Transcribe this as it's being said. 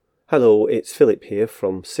Hello, it's Philip here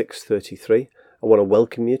from 633. I want to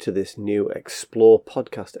welcome you to this new Explore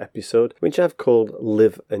podcast episode, which I've called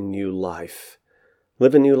Live a New Life.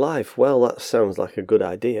 Live a new life, well, that sounds like a good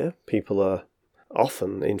idea. People are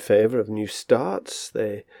often in favour of new starts.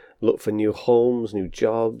 They look for new homes, new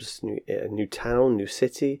jobs, a new town, new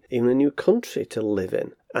city, even a new country to live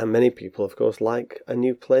in. And many people, of course, like a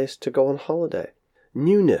new place to go on holiday.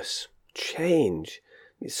 Newness, change,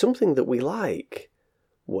 it's something that we like.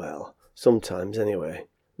 Well, sometimes anyway,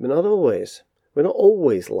 but not always. We're not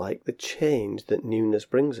always like the change that newness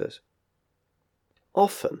brings us.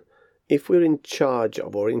 Often, if we're in charge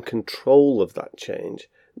of or in control of that change,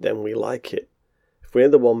 then we like it. If we're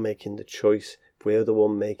the one making the choice, if we're the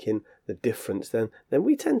one making the difference, then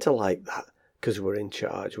we tend to like that because we're in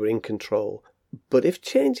charge, we're in control. But if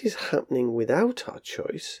change is happening without our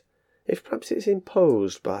choice, if perhaps it's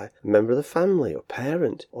imposed by a member of the family or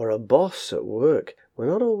parent or a boss at work, we're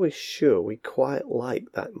not always sure we quite like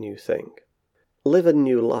that new thing. Live a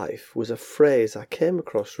new life was a phrase I came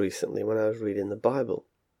across recently when I was reading the Bible.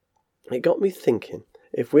 It got me thinking,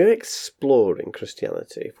 if we're exploring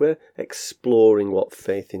Christianity, if we're exploring what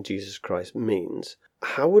faith in Jesus Christ means,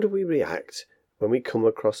 how would we react when we come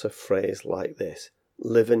across a phrase like this,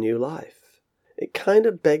 live a new life? It kind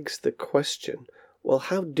of begs the question, well,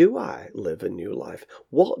 how do I live a new life?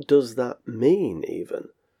 What does that mean even?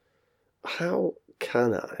 How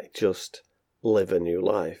can I just live a new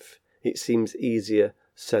life? It seems easier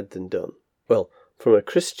said than done. Well, from a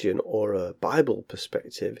Christian or a Bible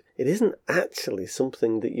perspective, it isn't actually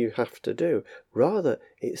something that you have to do. Rather,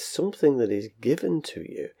 it's something that is given to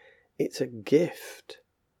you. It's a gift.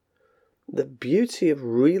 The beauty of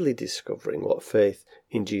really discovering what faith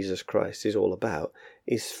in Jesus Christ is all about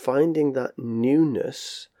is finding that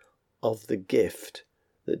newness of the gift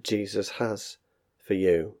that Jesus has for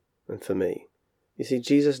you and for me. You see,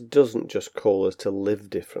 Jesus doesn't just call us to live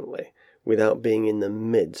differently without being in the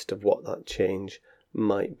midst of what that change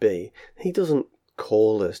might be. He doesn't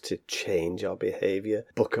call us to change our behaviour,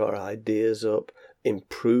 buck our ideas up,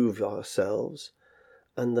 improve ourselves.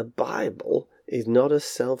 And the Bible is not a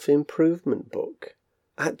self-improvement book.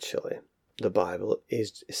 Actually, the Bible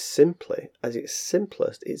is simply, at its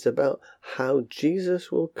simplest, it's about how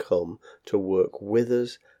Jesus will come to work with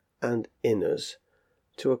us and in us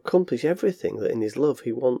to accomplish everything that in his love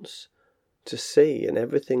he wants to see and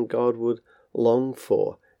everything God would long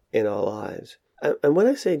for in our lives. And when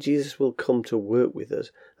I say Jesus will come to work with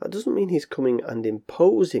us, that doesn't mean he's coming and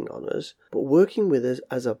imposing on us, but working with us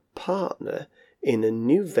as a partner in a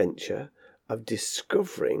new venture of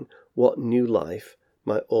discovering what new life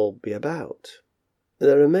might all be about.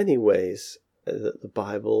 There are many ways that the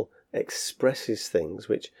Bible expresses things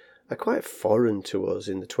which are quite foreign to us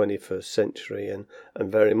in the 21st century and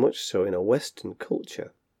very much so in a Western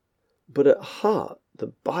culture. But at heart,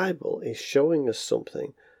 the Bible is showing us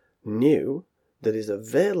something new that is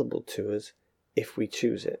available to us if we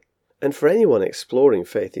choose it. And for anyone exploring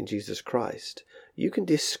faith in Jesus Christ, you can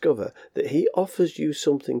discover that he offers you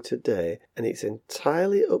something today, and it's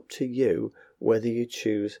entirely up to you whether you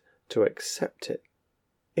choose to accept it.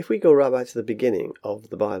 If we go right back to the beginning of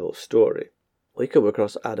the Bible story, we come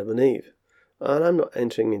across Adam and Eve. And I'm not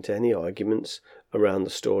entering into any arguments around the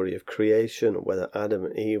story of creation or whether Adam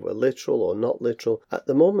and Eve were literal or not literal. At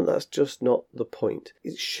the moment, that's just not the point.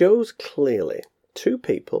 It shows clearly two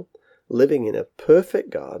people living in a perfect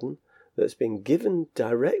garden that's been given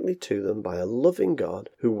directly to them by a loving God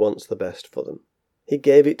who wants the best for them. He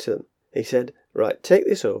gave it to them. He said, right, take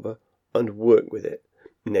this over and work with it.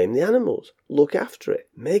 Name the animals, look after it,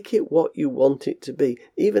 make it what you want it to be,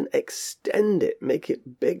 even extend it, make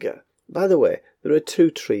it bigger. By the way, there are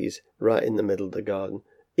two trees right in the middle of the garden.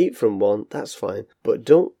 Eat from one, that's fine, but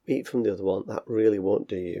don't eat from the other one, that really won't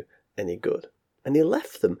do you any good. And he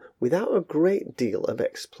left them without a great deal of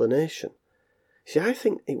explanation. See, I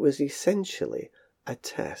think it was essentially a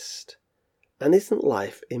test. And isn't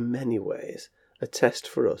life in many ways a test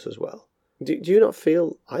for us as well? Do you not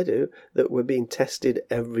feel, I do, that we're being tested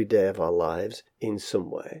every day of our lives in some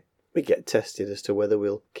way? We get tested as to whether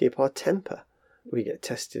we'll keep our temper. We get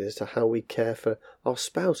tested as to how we care for our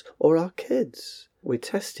spouse or our kids. We're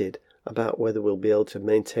tested about whether we'll be able to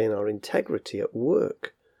maintain our integrity at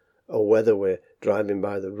work or whether we're driving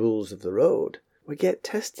by the rules of the road. We get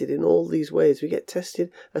tested in all these ways. We get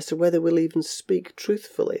tested as to whether we'll even speak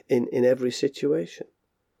truthfully in every situation.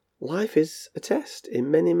 Life is a test in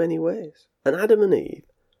many, many ways. And Adam and Eve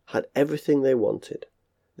had everything they wanted.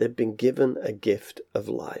 They'd been given a gift of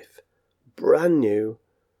life. Brand new.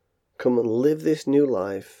 Come and live this new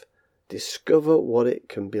life. Discover what it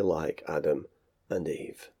can be like, Adam and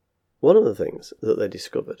Eve. One of the things that they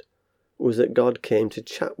discovered was that God came to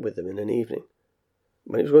chat with them in an evening.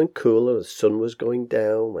 When it was going cooler, the sun was going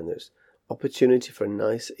down, when there was opportunity for a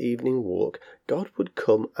nice evening walk, God would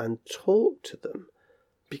come and talk to them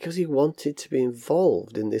because he wanted to be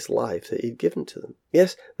involved in this life that he'd given to them.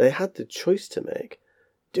 Yes, they had the choice to make.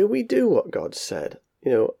 Do we do what God said,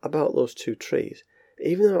 about those 2 trees,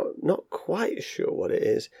 even though I'm not quite sure what it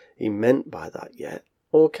is he meant by that yet?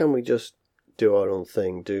 Or can we just do our own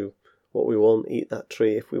thing, do what we want, eat that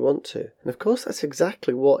tree if we want to? And of course, that's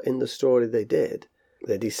exactly what in the story they did.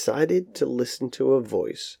 They decided to listen to a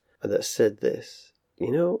voice that said this,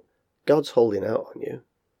 God's holding out on you.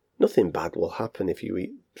 Nothing bad will happen if you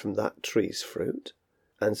eat from that tree's fruit.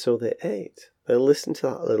 And so they ate. They listened to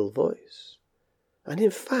that little voice. And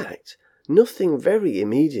in fact, nothing very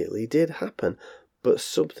immediately did happen, but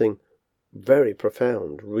something very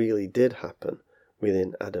profound really did happen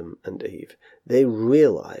within Adam and Eve. They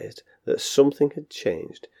realized that something had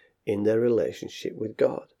changed in their relationship with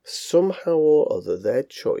God. Somehow or other, their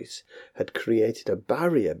choice had created a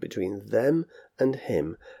barrier between them and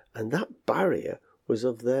him, and that barrier was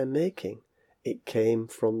of their making. It came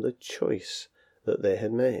from the choice that they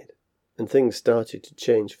had made. And things started to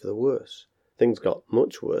change for the worse. Things got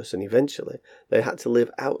much worse, and eventually they had to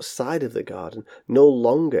live outside of the garden, no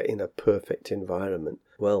longer in a perfect environment.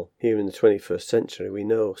 Well, here in the 21st century, we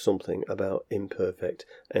know something about imperfect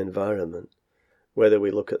environment. Whether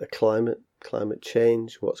we look at the climate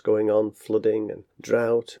change, what's going on, flooding and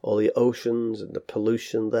drought, or the oceans and the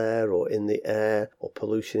pollution there, or in the air, or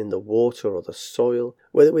pollution in the water or the soil,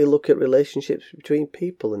 whether we look at relationships between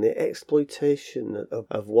people and the exploitation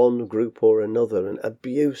of one group or another, and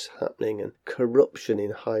abuse happening and corruption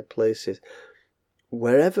in high places,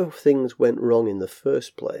 wherever things went wrong in the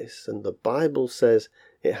first place, and the Bible says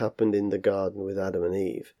it happened in the garden with Adam and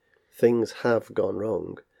Eve, things have gone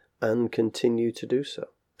wrong and continue to do so.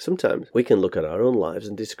 Sometimes we can look at our own lives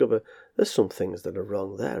and discover there's some things that are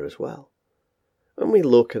wrong there as well. When we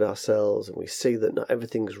look at ourselves and we see that not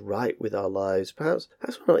everything's right with our lives, perhaps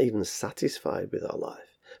we're not even satisfied with our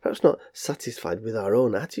life, perhaps not satisfied with our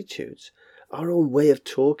own attitudes, our own way of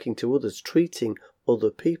talking to others, treating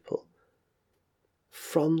other people.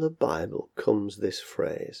 From the Bible comes this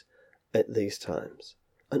phrase at these times,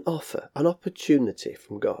 an offer, an opportunity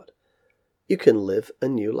from God. You can live a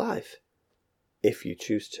new life if you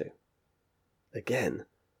choose to. Again,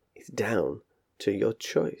 it's down to your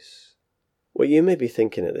choice. Well, you may be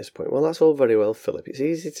thinking at this point, well, that's all very well, Philip. It's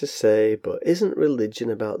easy to say, but isn't religion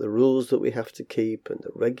about the rules that we have to keep and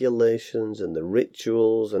the regulations and the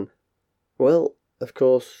rituals? And, well, of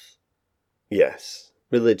course, yes,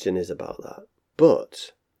 religion is about that.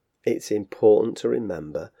 But it's important to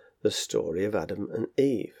remember the story of Adam and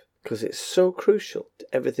Eve, because it's so crucial to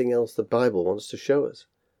everything else the Bible wants to show us.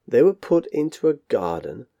 They were put into a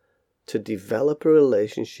garden to develop a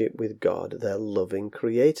relationship with God, their loving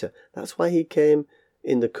creator. That's why he came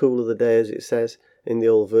in the cool of the day, as it says in the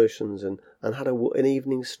old versions, and had an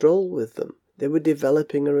evening stroll with them. They were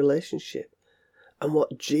developing a relationship. And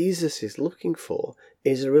what Jesus is looking for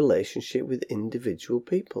is a relationship with individual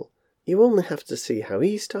people. You only have to see how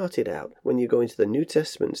he started out when you go into the New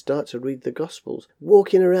Testament and start to read the Gospels,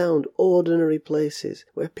 walking around ordinary places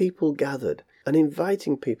where people gathered and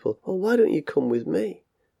inviting people, oh, why don't you come with me?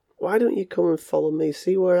 Why don't you come and follow me,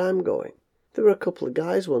 see where I'm going? There were a couple of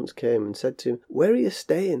guys once came and said to him, where are you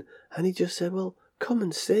staying? And he just said, well, come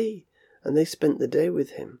and see. And they spent the day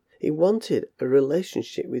with him. He wanted a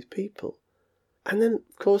relationship with people. And then,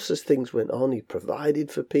 of course, as things went on, he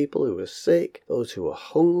provided for people who were sick, those who were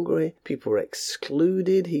hungry, people were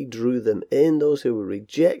excluded. He drew them in, those who were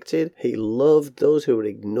rejected. He loved those who were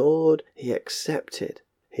ignored. He accepted.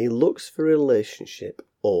 He looks for a relationship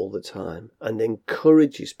all the time and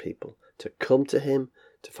encourages people to come to him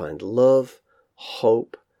to find love,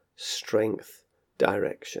 hope, strength,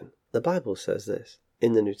 direction. The Bible says this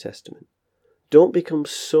in the New Testament. Don't become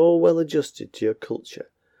so well adjusted to your culture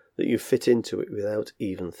that you fit into it without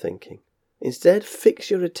even thinking. Instead,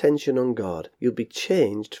 fix your attention on God. You'll be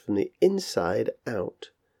changed from the inside out.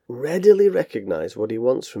 Readily recognize what he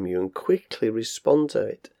wants from you and quickly respond to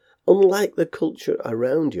it. Unlike the culture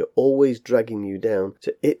around you always dragging you down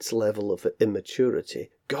to its level of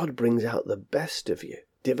immaturity, God brings out the best of you,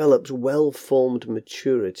 develops well-formed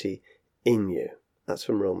maturity in you. That's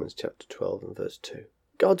from Romans chapter 12 and verse 2.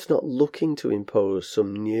 God's not looking to impose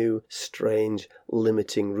some new, strange,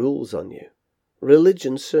 limiting rules on you.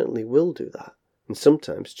 Religion certainly will do that, and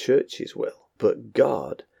sometimes churches will. But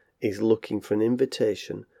God is looking for an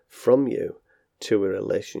invitation from you to a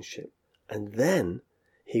relationship. And then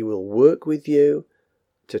he will work with you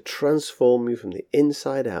to transform you from the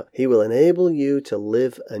inside out. He will enable you to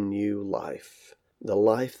live a new life, the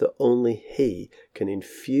life that only He can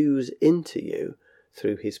infuse into you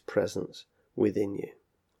through His presence within you.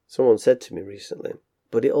 Someone said to me recently,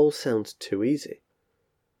 but it all sounds too easy.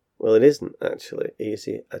 Well, it isn't actually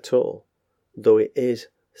easy at all, though it is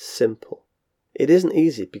simple. It isn't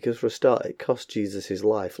easy because, for a start, it cost Jesus his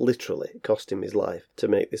life. Literally, it cost him his life to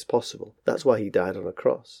make this possible. That's why he died on a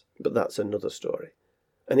cross. But that's another story.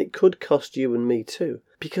 And it could cost you and me too,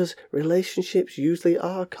 because relationships usually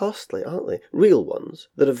are costly, aren't they? Real ones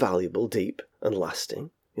that are valuable, deep, and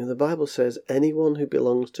lasting. The Bible says anyone who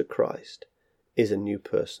belongs to Christ is a new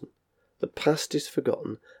person. The past is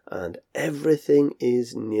forgotten and everything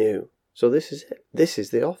is new. So this is it. This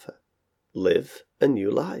is the offer. Live a new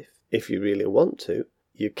life. If you really want to,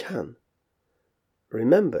 you can.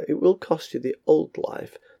 Remember, it will cost you the old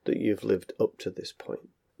life that you've lived up to this point.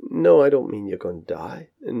 No, I don't mean you're going to die,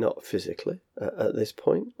 not physically at this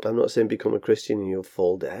point. I'm not saying become a Christian and you'll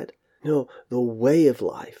fall dead. No, the way of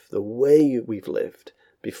life, the way we've lived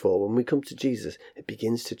before, when we come to Jesus, it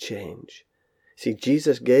begins to change. See,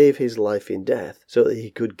 Jesus gave his life in death so that he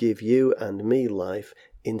could give you and me life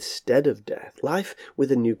instead of death. Life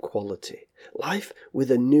with a new quality. Life with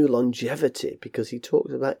a new longevity, because he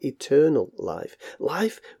talks about eternal life.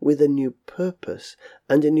 Life with a new purpose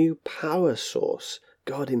and a new power source,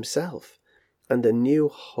 God himself, and a new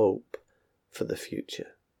hope for the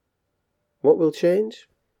future. What will change?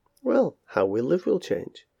 Well, how we live will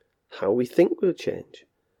change. How we think will change.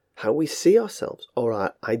 How we see ourselves or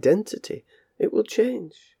our identity, it will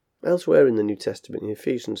change. Elsewhere in the New Testament, in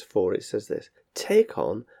Ephesians 4, it says this: take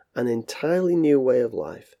on an entirely new way of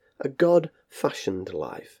life, a God-fashioned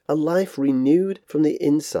life, a life renewed from the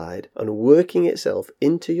inside and working itself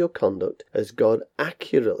into your conduct as God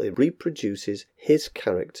accurately reproduces his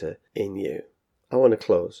character in you. I want to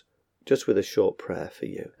close just with a short prayer for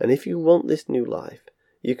you. And if you want this new life,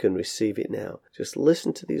 you can receive it now. Just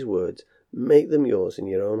listen to these words, make them yours in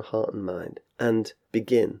your own heart and mind, and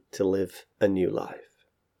begin to live a new life.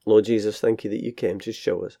 Lord Jesus, thank you that you came to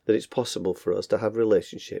show us that it's possible for us to have a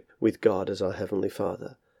relationship with God as our Heavenly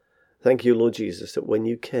Father. Thank you, Lord Jesus, that when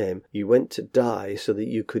you came, you went to die so that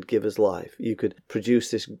you could give us life. You could produce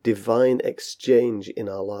this divine exchange in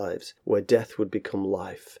our lives where death would become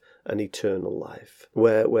life and eternal life,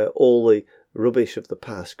 where all the rubbish of the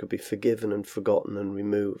past could be forgiven and forgotten and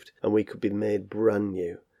removed, and we could be made brand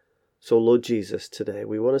new. So, Lord Jesus, today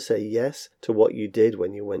we want to say yes to what you did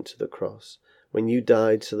when you went to the cross, when you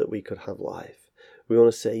died so that we could have life. We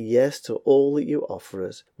want to say yes to all that you offer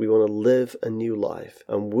us. We want to live a new life.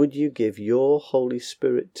 And would you give your Holy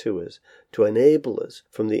Spirit to us to enable us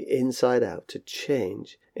from the inside out to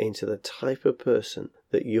change into the type of person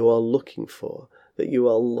that you are looking for, that you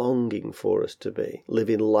are longing for us to be,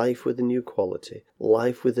 living life with a new quality,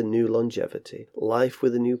 life with a new longevity, life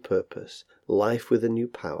with a new purpose, life with a new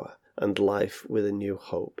power, and life with a new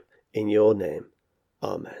hope. In your name,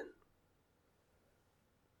 Amen.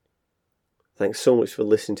 Thanks so much for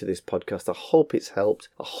listening to this podcast. I hope it's helped.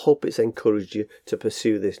 I hope it's encouraged you to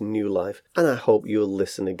pursue this new life. And I hope you'll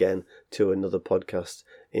listen again to another podcast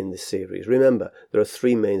in this series. Remember, there are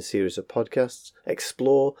 3 main series of podcasts.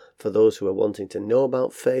 Explore for those who are wanting to know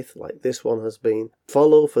about faith, like this one has been.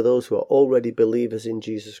 Follow for those who are already believers in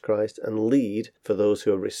Jesus Christ. And lead for those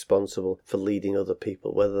who are responsible for leading other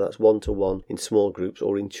people, whether that's one-to-one, in small groups,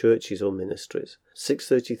 or in churches or ministries.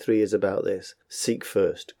 633 is about this. Seek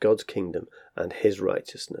first God's kingdom and his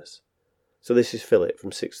righteousness. So this is Philip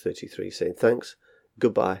from 633 saying thanks,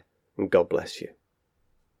 goodbye, and God bless you.